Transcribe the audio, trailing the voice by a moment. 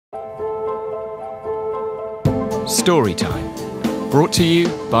Storytime, brought to you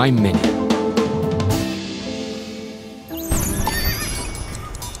by MINI.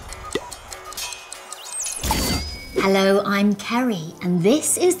 Hello, I'm Cerrie, and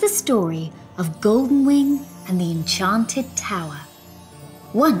this is the story of Goldenwing and the Enchanted Tower.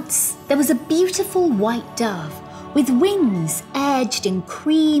 Once there was a beautiful white dove with wings edged in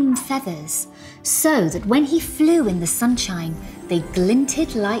cream feathers, so that when he flew in the sunshine, they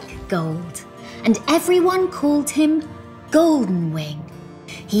glinted like gold, and everyone called him Goldenwing.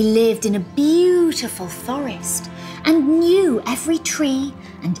 He lived in a beautiful forest and knew every tree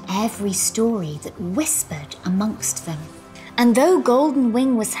and every story that whispered amongst them. And though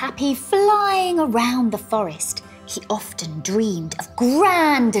Goldenwing was happy flying around the forest, he often dreamed of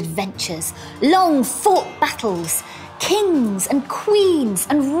grand adventures, long fought battles, kings and queens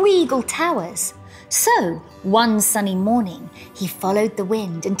and regal towers. So, one sunny morning, he followed the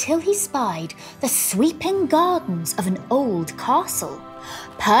wind until he spied the sweeping gardens of an old castle.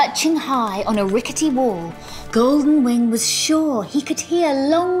 Perching high on a rickety wall, Goldenwing was sure he could hear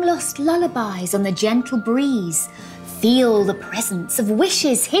long-lost lullabies on the gentle breeze, feel the presence of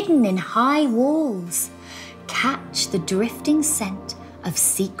wishes hidden in high walls, catch the drifting scent of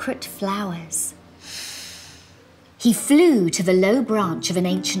secret flowers. He flew to the low branch of an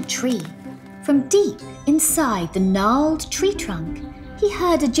ancient tree. From deep inside the gnarled tree trunk, he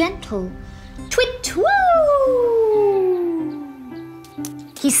heard a gentle twit-woo!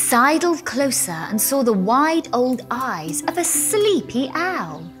 He sidled closer and saw the wide old eyes of a sleepy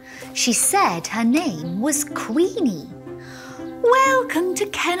owl. She said her name was Queenie. "Welcome to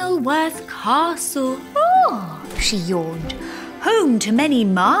Kenilworth Castle." "Oh," she yawned, "home to many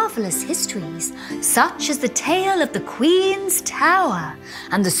marvellous histories, such as the tale of the Queen's Tower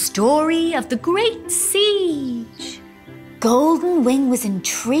and the story of the Great Siege." Goldenwing was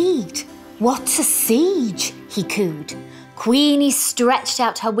intrigued. "What's a siege?" he cooed. Queenie stretched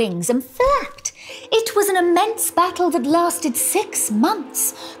out her wings and flapped. "It was an immense battle that lasted 6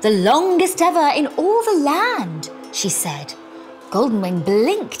 months, the longest ever in all the land," she said. Goldenwing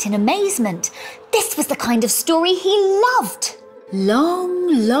blinked in amazement. This was the kind of story he loved.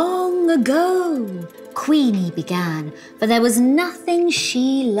 "Long, long ago," Queenie began, for there was nothing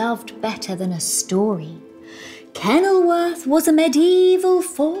she loved better than a story. "Kenilworth was a medieval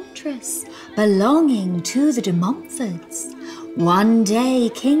fortress belonging to the de Montforts. One day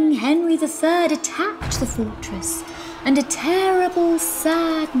King Henry III attacked the fortress, and a terrible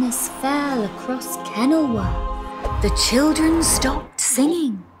sadness fell across Kenilworth. The children stopped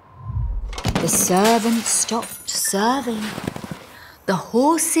singing. The servants stopped serving. The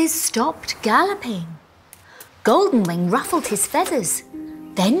horses stopped galloping. Goldenwing ruffled his feathers.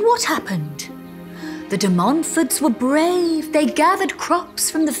 Then what happened? The de Montforts were brave. They gathered crops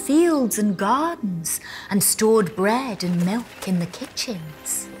from the fields and gardens and stored bread and milk in the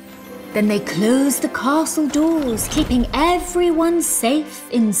kitchens. Then they closed the castle doors, keeping everyone safe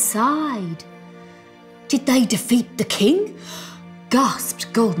inside. "Did they defeat the king?"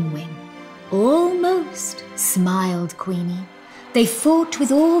 gasped Goldenwing. "Almost," smiled Queenie. "They fought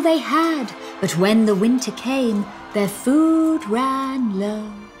with all they had, but when the winter came, their food ran low.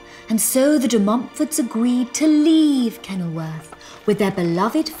 And so the de Montforts agreed to leave Kenilworth with their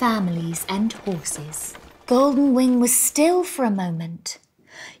beloved families and horses." Goldenwing was still for a moment.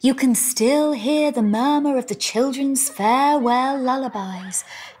 "You can still hear the murmur of the children's farewell lullabies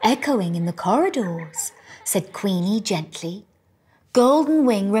echoing in the corridors," said Queenie gently.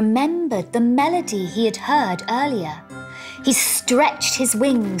 Goldenwing remembered the melody he had heard earlier. He stretched his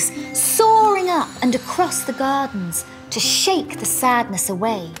wings, soaring up and across the gardens to shake the sadness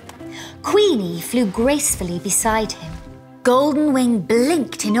away. Queenie flew gracefully beside him. Goldenwing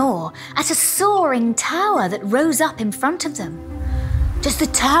blinked in awe at a soaring tower that rose up in front of them. "Does the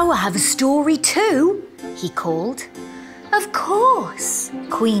tower have a story too?" he called. "Of course,"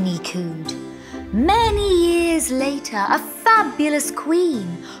 Queenie cooed. "Many years later, a fabulous queen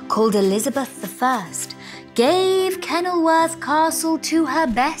called Elizabeth I gave Kenilworth Castle to her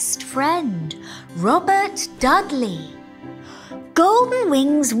best friend, Robert Dudley."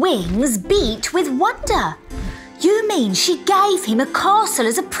 Goldenwing's wings beat with wonder. "You mean she gave him a castle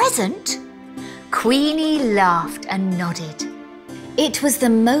as a present?" Queenie laughed and nodded. It was the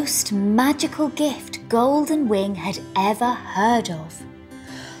most magical gift Goldenwing had ever heard of.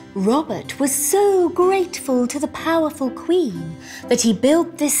 Robert was so grateful to the powerful queen that he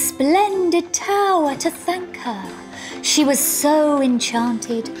built this splendid tower to thank her. She was so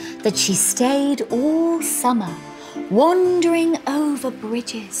enchanted that she stayed all summer, wandering over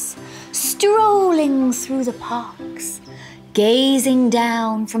bridges, strolling through the parks, gazing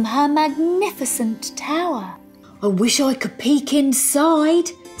down from her magnificent tower. I wish I could peek inside,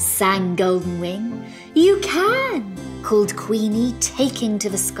 sang Goldenwing. You can, called Queenie, taking to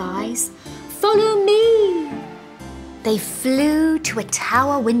the skies. Follow me. They flew to a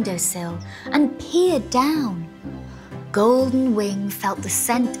tower windowsill and peered down. Goldenwing felt the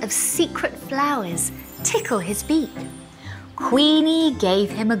scent of secret flowers tickle his beak. Queenie gave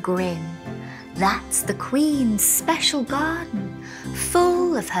him a grin. That's the Queen's special garden,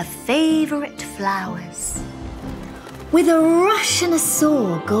 full of her favourite flowers. With a rush and a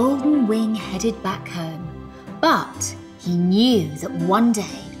soar, Goldenwing headed back home. But he knew that one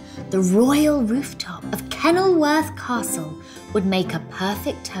day the royal rooftop of Kenilworth Castle would make a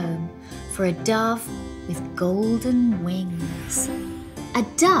perfect home for a dove with golden wings. A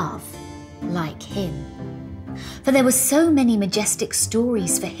dove like him. For there were so many majestic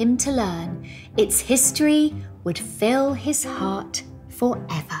stories for him to learn, its history would fill his heart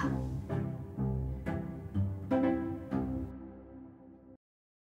forever.